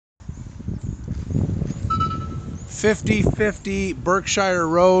5050 Berkshire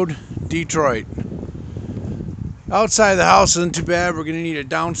Road, Detroit. Outside the house isn't too bad. We're going to need a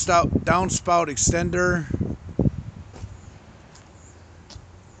downspout extender.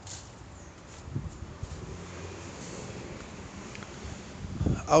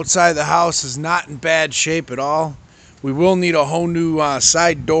 Outside the house is not in bad shape at all. We will need a whole new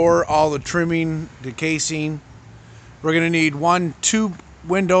side door, all the trimming, the casing. We're going to need two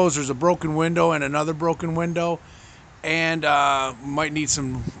windows. There's a broken window and another broken window. And might need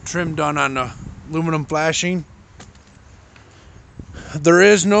some trim done on the aluminum flashing. There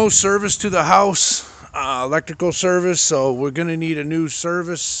is no service to the house, electrical service, so we're going to need a new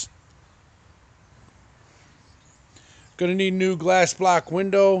service. Going to need a new glass block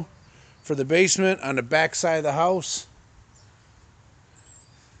window for the basement on the back side of the house.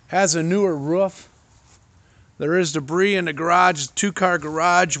 Has a newer roof. There is debris in the garage, two-car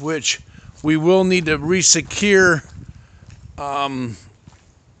garage, which we will need to re-secure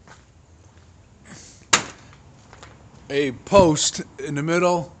a post in the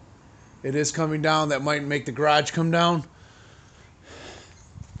middle. It is coming down. That might make the garage come down.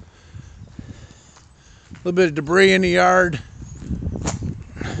 A little bit of debris in the yard.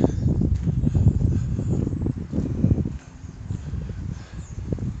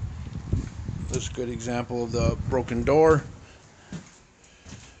 This is a good example of the broken door.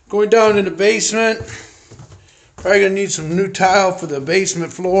 Going down in the basement, probably gonna need some new tile for the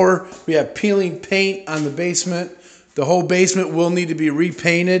basement floor. We have peeling paint on the basement. The whole basement will need to be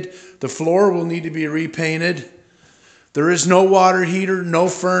repainted. The floor will need to be repainted. There is no water heater, no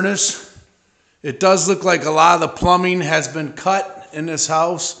furnace. It does look like a lot of the plumbing has been cut in this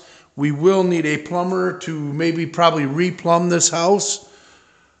house. We will need a plumber to probably re-plumb this house.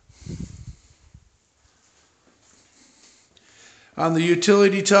 On the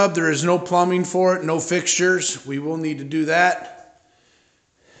utility tub, there is no plumbing for it, no fixtures. We will need to do that.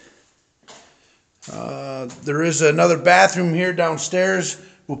 There is another bathroom here downstairs.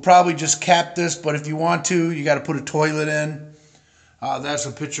 We'll probably just cap this, but if you want to, you got to put a toilet in. That's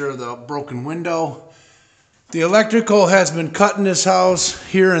a picture of the broken window. The electrical has been cut in this house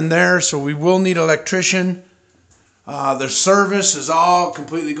here and there, so we will need an electrician. The service is all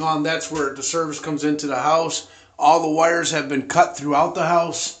completely gone. That's where the service comes into the house. All the wires have been cut throughout the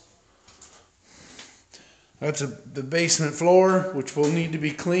house. That's the basement floor, which will need to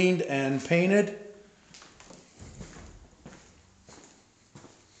be cleaned and painted.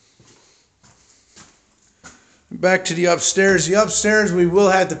 Back to the upstairs. The upstairs, we will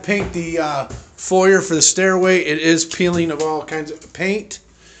have to paint the foyer for the stairway. It is peeling of all kinds of paint.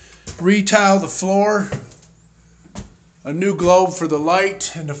 Retile the floor. A new globe for the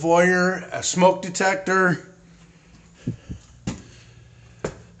light in the foyer. A smoke detector.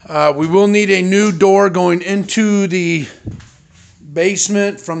 We will need a new door going into the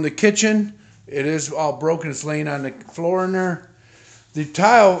basement from the kitchen. It is all broken. It's laying on the floor in there.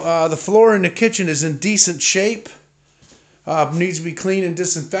 The floor in the kitchen is in decent shape. Needs to be cleaned and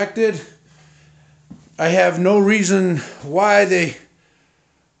disinfected. I have no reason why they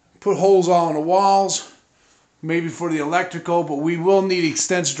put holes all in the walls. Maybe for the electrical, but we will need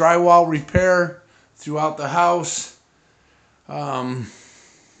extensive drywall repair throughout the house.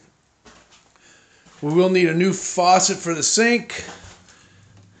 We will need a new faucet for the sink.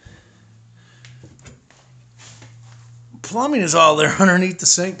 Plumbing is all there underneath the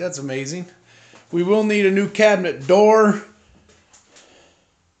sink. That's amazing. We will need a new cabinet door.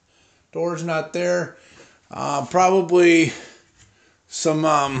 Door's not there. Probably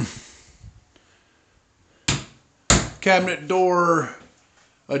some cabinet door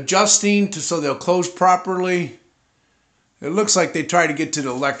adjusting so they'll close properly. It looks like they tried to get to the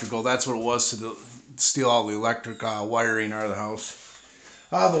electrical. That's what it was, to steal all the electric wiring out of the house.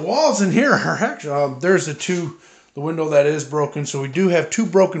 The walls in here are actually, there's the window that is broken. So we do have two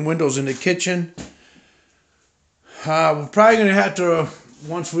broken windows in the kitchen. We're probably going to have to,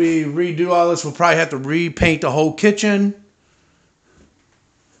 once we redo all this, we'll probably have to repaint the whole kitchen.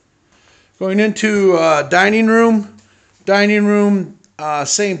 Going into dining room. Dining room,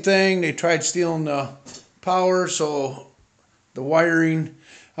 same thing. They tried stealing the power, so the wiring.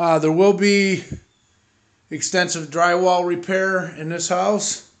 There will be extensive drywall repair in this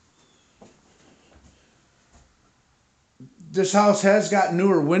house. This house has got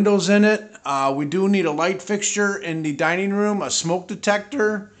newer windows in it. We do need a light fixture in the dining room, a smoke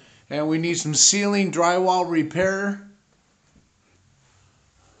detector, and we need some ceiling drywall repair.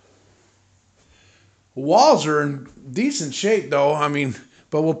 Walls are in decent shape though,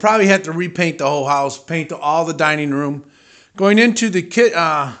 but we'll probably have to repaint the whole house, paint all the dining room. Going into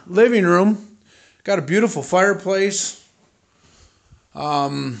the living room, Got a beautiful fireplace.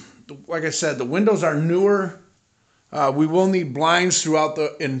 Like I said, the windows are newer. We will need blinds throughout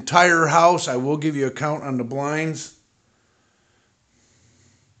the entire house. I will give you a count on the blinds.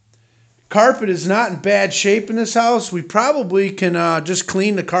 Carpet is not in bad shape in this house. We probably can just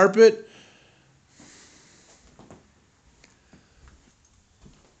clean the carpet.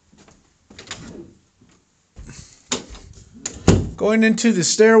 Going into the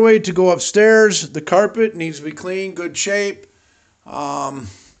stairway to go upstairs, the carpet needs to be clean, good shape. The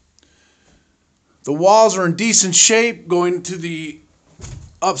walls are in decent shape. Going to the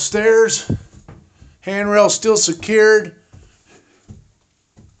upstairs, handrail still secured.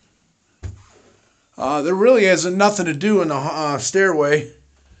 There really isn't nothing to do in the stairway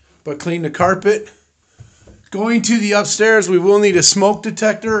but clean the carpet. Going to the upstairs, we will need a smoke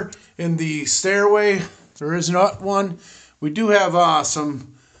detector in the stairway. There is not one. We do have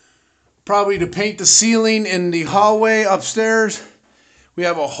some probably to paint the ceiling in the hallway upstairs. We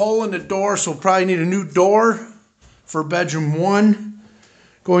have a hole in the door, so we'll probably need a new door for bedroom 1.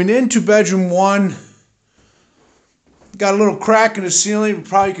 Going into bedroom 1, got a little crack in the ceiling. We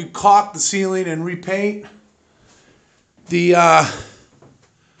probably could caulk the ceiling and repaint. The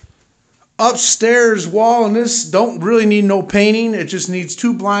upstairs wall in this don't really need no painting. It just needs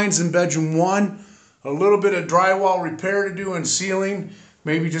 2 blinds in bedroom 1. A little bit of drywall repair to do in ceiling.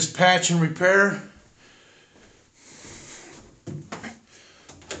 Maybe just patch and repair.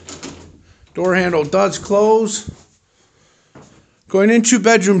 Door handle does close. Going into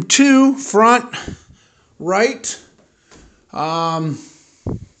bedroom 2, front, right.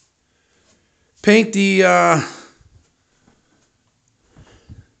 Paint the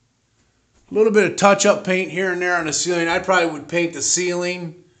little bit of touch-up paint here and there on the ceiling. I probably would paint the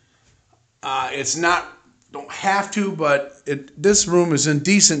ceiling. It's not, don't have to, but this room is in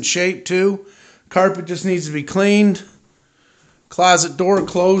decent shape too. Carpet just needs to be cleaned. Closet door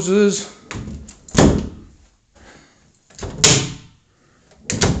closes.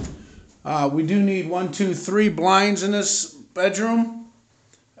 We do need 1, 2, 3 blinds in this bedroom.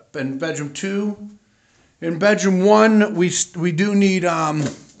 In bedroom 2. In bedroom 1, we do need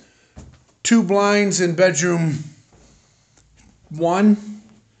 2 blinds in bedroom 1.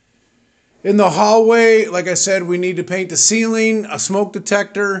 In the hallway, like I said, we need to paint the ceiling, a smoke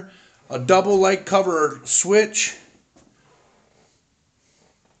detector, a double light cover switch.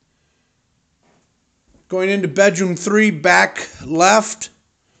 Going into bedroom 3, back left.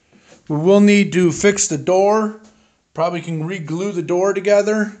 We will need to fix the door. Probably can re-glue the door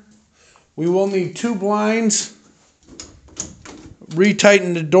together. We will need 2 blinds.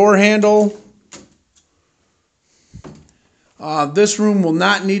 Retighten the door handle. This room will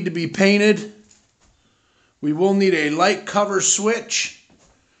not need to be painted. We will need a light cover switch.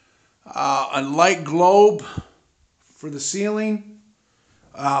 A light globe for the ceiling.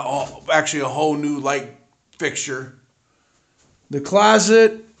 Actually a whole new light fixture. The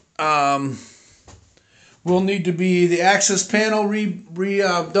closet will need to be the access panel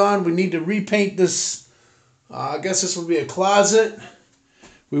redone. We need to repaint this. I guess this will be a closet.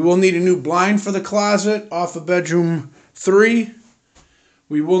 We will need a new blind for the closet off of bedroom 3.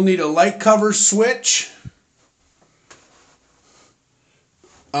 We will need a light cover switch.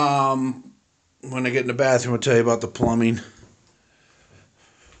 When I get in the bathroom, I'll tell you about the plumbing.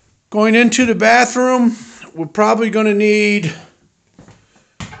 Going into the bathroom, we're probably going to need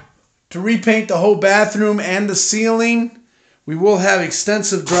to repaint the whole bathroom and the ceiling. We will have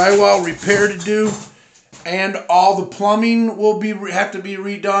extensive drywall repair to do, and all the plumbing will have to be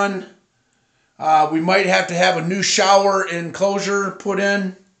redone. We might have to have a new shower enclosure put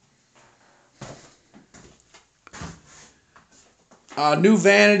in. New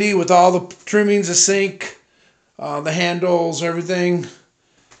vanity with all the trimmings, the sink, the handles, everything.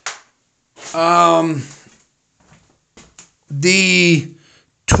 The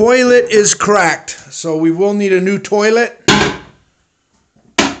toilet is cracked, so we will need a new toilet.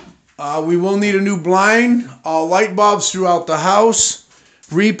 We will need a new blind, all light bulbs throughout the house,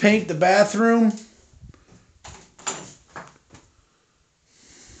 repaint the bathroom.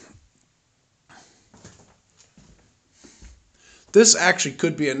 This actually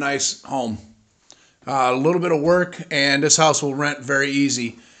could be a nice home. A little bit of work, and this house will rent very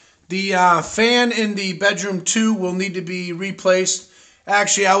easy. The fan in the bedroom 2 will need to be replaced.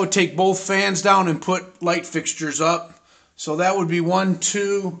 Actually, I would take both fans down and put light fixtures up. So that would be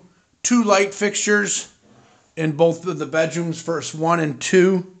 2 light fixtures in both of the bedrooms, first 1 and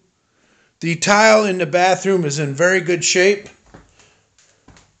 2. The tile in the bathroom is in very good shape.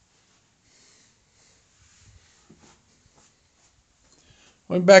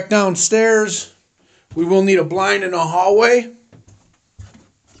 Going back downstairs, We will need a blind in the hallway.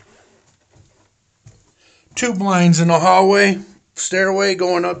 2 blinds in the hallway, stairway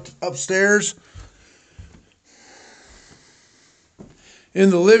going upstairs. In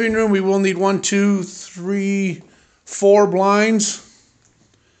the living room, we will need 1, 2, 3, 4 blinds.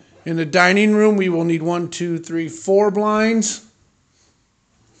 In the dining room, we will need 1, 2, 3, 4 blinds.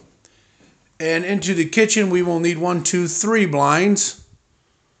 And into the kitchen, we will need 1, 2, 3 blinds.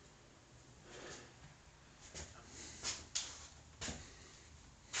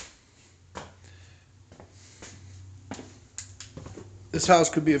 This house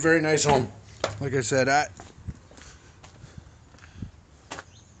could be a very nice home. Like I said, I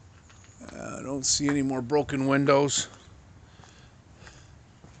don't see any more broken windows.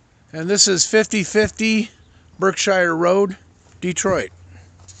 And this is 5050 Berkshire Road, Detroit.